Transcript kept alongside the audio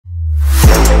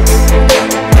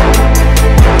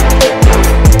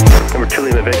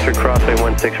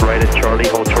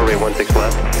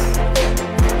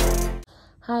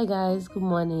Hi guys, good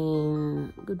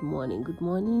morning.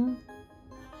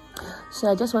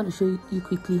 So I just want to show you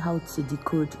quickly how to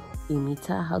decode a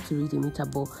meter, how to read a meter,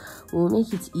 but we'll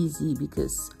make it easy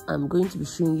because I'm going to be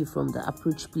showing you from the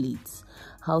approach plates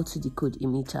how to decode a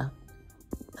meter.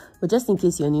 But just in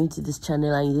case you're new to this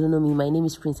channel and you don't know me, my name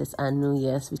is PrincessAnu.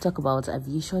 Yes, we talk about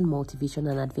aviation, motivation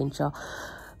and adventure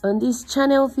on this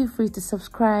channel. Feel free to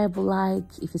subscribe, like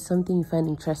if it's something you find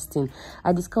interesting.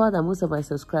 I discovered that most of my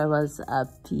subscribers are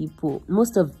people,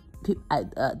 the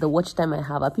watch time I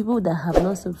have are people that have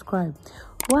not subscribed.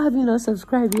 Why have you not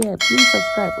subscribed yet? Please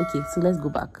subscribe. Okay, so let's go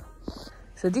back.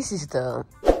 So this is the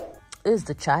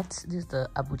chart. This is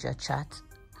the Abuja chart.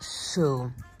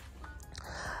 So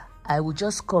I will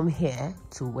just come here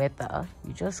to weather.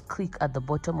 You just click at the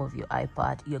bottom of your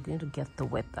iPad. You're going to get the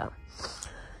weather.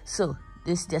 So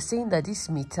they're saying that this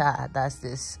meter, that's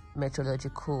this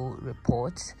meteorological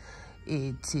report,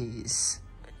 it's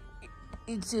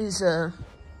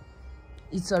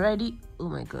already, oh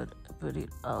my god, I put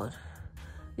it out.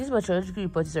 This meteorological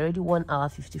report is already 1 hour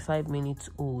 55 minutes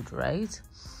old, right?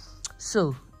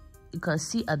 So you can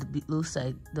see at the below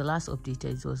side, the last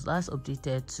updated, it was last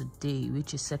updated today,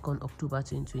 which is 2nd October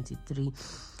 2023,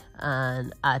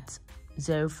 and at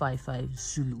 055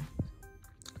 Zulu.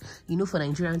 You know, for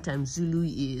Nigerian time, Zulu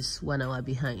is 1 hour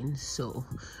behind, so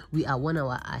we are 1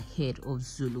 hour ahead of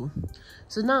Zulu.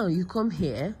 So now you come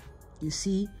here, you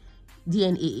see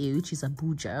DNAA, which is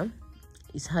Abuja,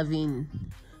 is having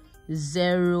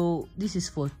 0. This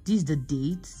is the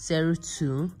date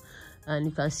 02, and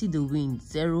you can see the wind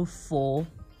 04.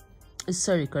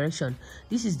 Sorry, correction.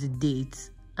 This is the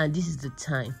date and this is the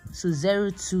time. So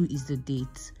 02 is the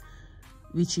date,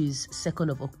 which is 2nd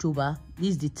of October. This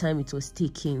is the time it was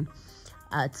taken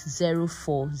at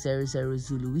 0400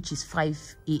 Zulu, which is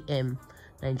 5 a.m.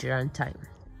 Nigerian time.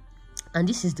 And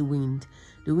this is the wind.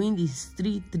 The wind is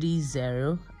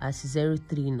 330 at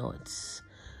 03 knots.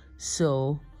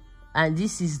 So, and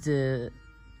this is the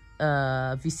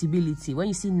visibility. When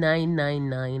you see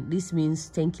 999, this means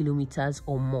 10 kilometers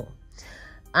or more.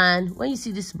 And when you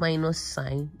see this minus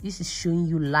sign, this is showing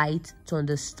you light,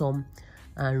 thunderstorm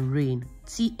and rain.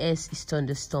 TS is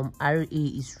thunderstorm, RA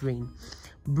is rain.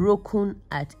 Broken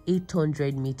at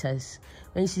 800 meters.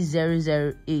 When you see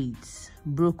 008,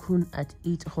 broken at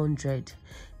 800.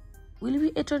 Will it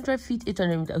be 800 feet,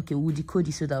 800 meters? Okay, we'll decode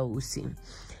it so that we'll see.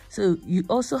 So you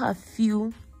also have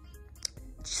few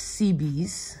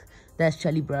CBs, that's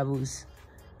Charlie Bravos,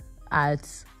 at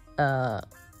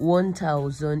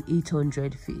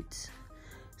 1,800 feet.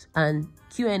 And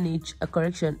QNH, a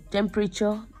correction,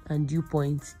 temperature and dew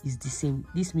point is the same.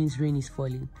 This means rain is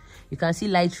falling. You can see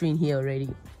light rain here already.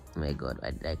 Oh my god,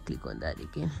 why did I click on that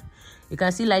again? You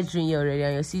can see light rain here already,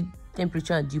 and you see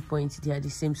temperature and dew point, they are the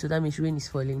same, so that means rain is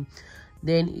falling.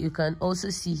 Then you can also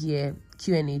see here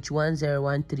QNH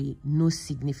 1013, no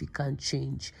significant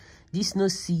change. This no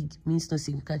sig means no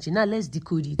significant change. Now let's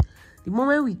decode it. The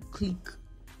moment we click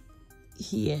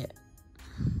here,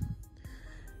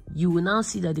 you will now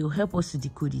see that they will help us to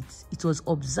decode it. It was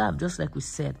observed, just like we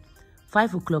said,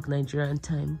 5 o'clock Nigerian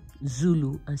time,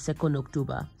 Zulu, and 2nd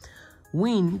October.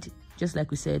 Wind, just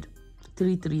like we said,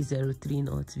 3303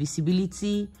 knots.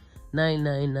 Visibility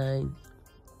 999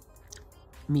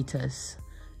 meters.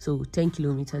 So 10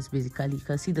 kilometers basically. You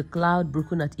can see the cloud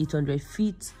broken at 800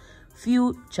 feet.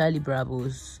 Few Charlie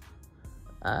Bravos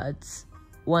at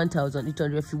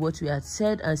 1,800 feet, what we had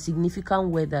said. And significant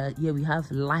weather, here we have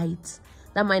light.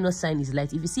 That minus sign is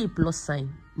light. If you see a plus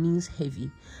sign, means heavy.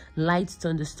 Light,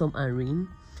 thunderstorm and rain.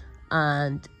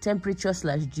 And temperature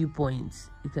 / dew point,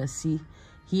 you can see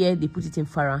here they put it in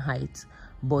Fahrenheit,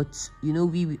 but you know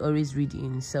we always read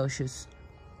in Celsius.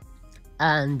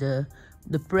 And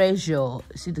the pressure,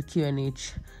 see the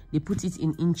QNH, they put it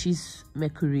in inches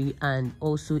mercury and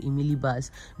also in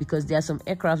millibars, because there are some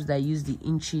aircrafts that use the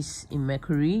inches in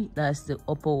mercury, that's the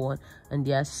upper one, and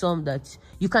there are some that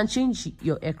you can change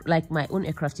your like my own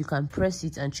aircraft, you can press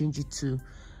it and change it to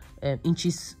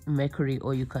inches mercury,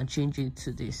 or you can change it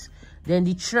to this. Then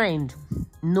the trend,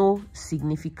 no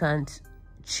significant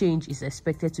change is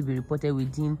expected to be reported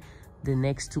within the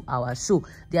next 2 hours. So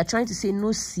they are trying to say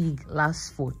no sig lasts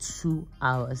for 2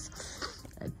 hours.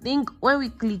 I think when we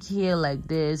click here like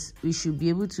this, we should be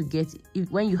able to get,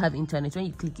 when you have internet, when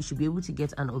you click, you should be able to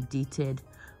get an updated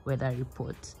weather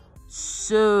report.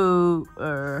 So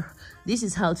this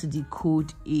is how to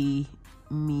decode a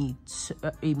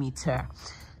meter.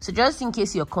 So just in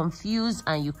case you're confused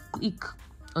and you click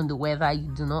on the weather,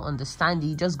 you do not understand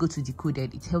it, just go to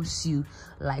DECODE. It helps you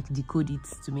like decode it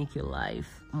to make your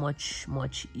life much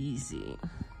easy.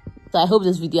 So I hope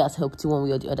this video has helped you one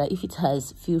way or the other. If it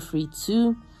has, feel free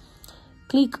to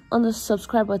click on the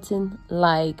subscribe button,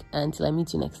 like, until I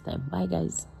meet you next time. Bye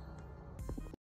guys.